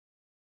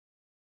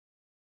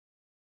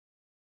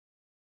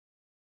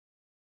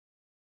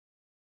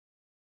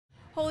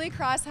Holy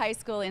Cross High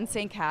School in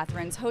St.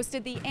 Catharines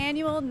hosted the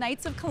annual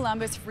Knights of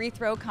Columbus free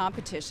throw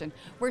competition,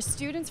 where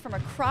students from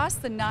across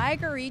the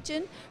Niagara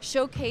region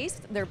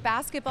showcased their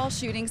basketball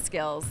shooting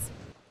skills.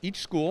 Each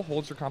school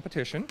holds their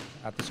competition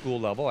at the school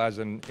level as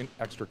an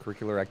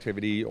extracurricular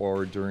activity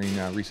or during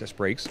recess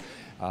breaks.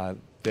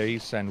 They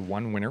send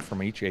one winner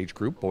from each age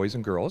group, boys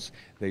and girls.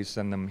 They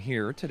send them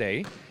here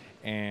today,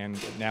 and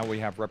now we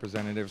have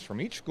representatives from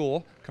each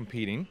school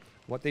competing.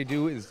 What they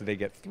do is they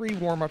get 3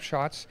 warm-up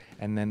shots,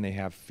 and then they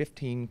have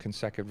 15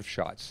 consecutive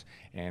shots.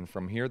 And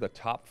from here, the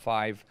top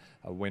 5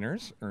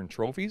 winners earn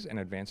trophies and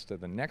advance to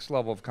the next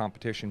level of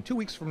competition 2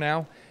 weeks from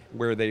now,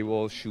 where they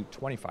will shoot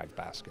 25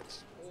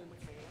 baskets.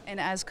 And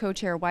as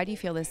co-chair, why do you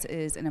feel this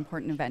is an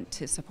important event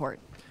to support?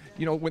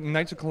 You know, with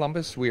Knights of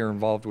Columbus, we are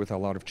involved with a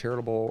lot of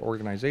charitable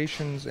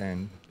organizations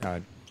and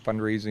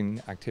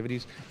fundraising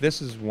activities.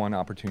 This is one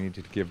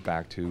opportunity to give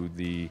back to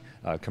the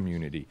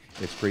community.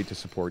 It's great to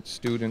support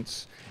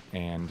students,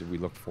 and we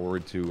look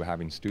forward to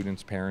having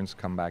students, parents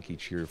come back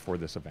each year for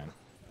this event.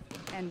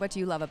 And what do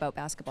you love about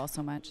basketball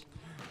so much?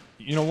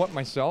 You know what,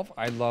 myself,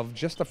 I love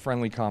just the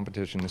friendly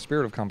competition, the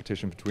spirit of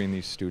competition between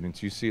these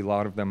students. You see a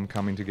lot of them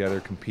coming together,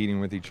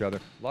 competing with each other.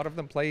 A lot of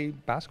them play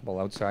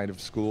basketball outside of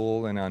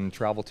school and on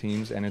travel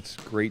teams, and it's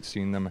great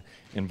seeing them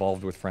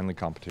involved with friendly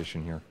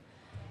competition here.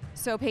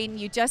 So Peyton,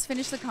 you just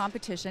finished the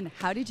competition.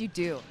 How did you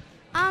do?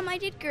 I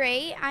did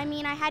great. I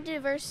mean, I had to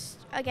verse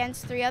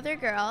against 3 other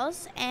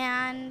girls,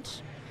 and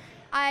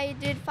I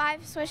did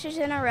 5 swishes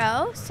in a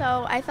row,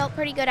 so I felt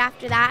pretty good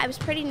after that. I was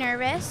pretty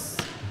nervous.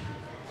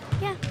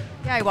 Yeah.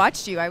 Yeah, I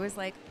watched you. I was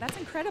like, that's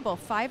incredible.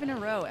 5 in a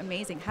row.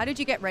 Amazing. How did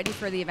you get ready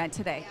for the event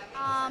today?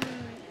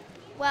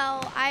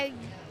 Well, I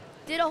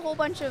did a whole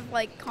bunch of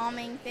like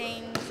calming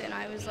things, and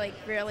I was like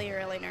really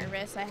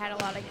nervous. I had a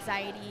lot of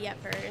anxiety at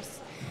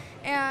first,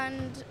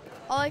 and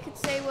all I could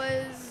say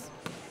was,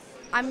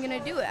 I'm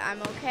gonna do it.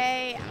 I'm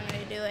okay. I'm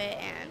gonna do it,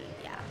 and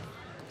yeah.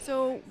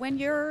 So when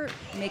you're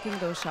making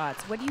those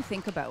shots, what do you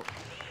think about?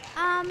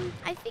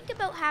 I think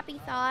about happy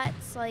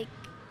thoughts, like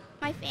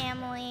my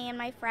family and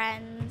my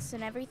friends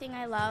and everything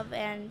I love,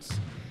 and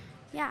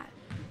yeah.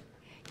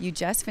 You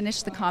just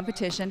finished the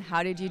competition.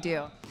 How did you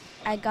do?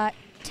 I got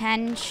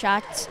 10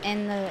 shots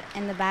in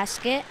the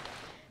basket.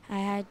 I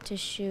had to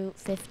shoot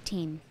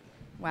 15.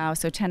 Wow,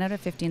 so 10 out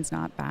of 15 is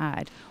not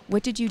bad.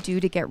 What did you do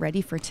to get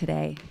ready for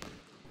today?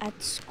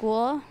 At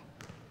school,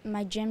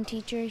 my gym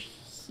teacher,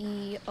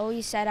 he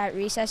always said at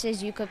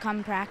recesses you could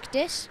come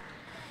practice.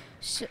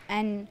 So,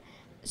 and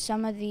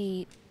some of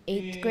the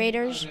 8th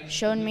graders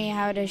showed me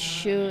how to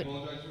shoot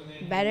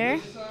better.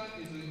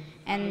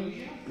 And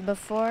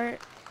before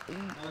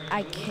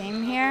I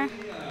came here,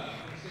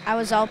 I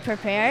was all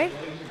prepared.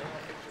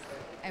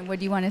 And what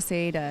do you want to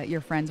say to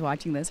your friends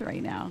watching this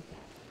right now?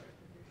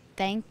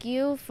 Thank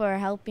you for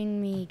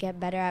helping me get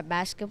better at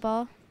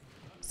basketball.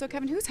 So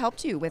Kevin, who's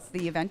helped you with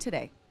the event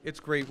today? It's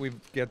great. We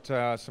get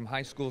some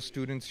high school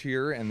students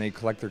here, and they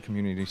collect their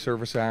community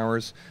service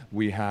hours.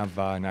 We have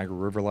Niagara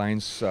River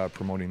Lines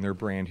promoting their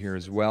brand here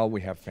as well.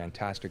 We have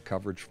fantastic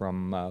coverage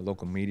from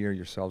local media,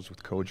 yourselves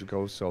with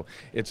Cogeco. So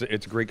it's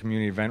a great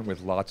community event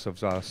with lots of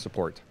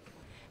support.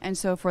 And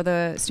so for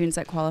the students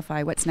that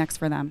qualify, what's next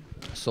for them?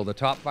 So the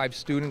top 5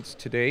 students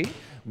today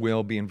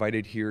will be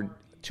invited here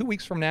 2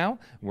 weeks from now,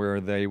 where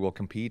they will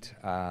compete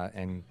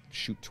and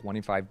shoot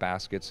 25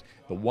 baskets.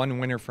 The one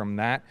winner from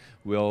that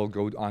will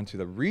go on to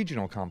the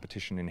regional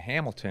competition in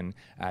Hamilton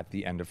at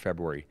the end of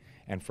February.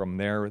 And from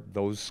there,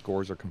 those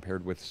scores are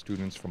compared with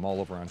students from all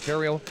over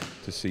Ontario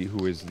to see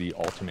who is the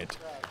ultimate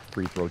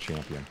free throw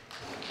champion.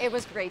 It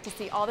was great to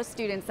see all the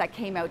students that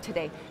came out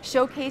today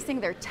showcasing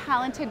their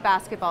talented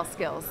basketball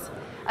skills.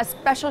 A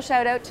special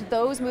shout out to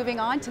those moving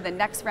on to the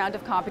next round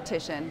of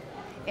competition.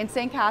 In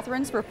St.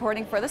 Catharines,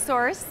 reporting for The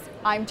Source,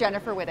 I'm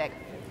Jennifer Wittig.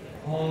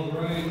 All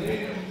right,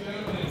 ladies and gentlemen.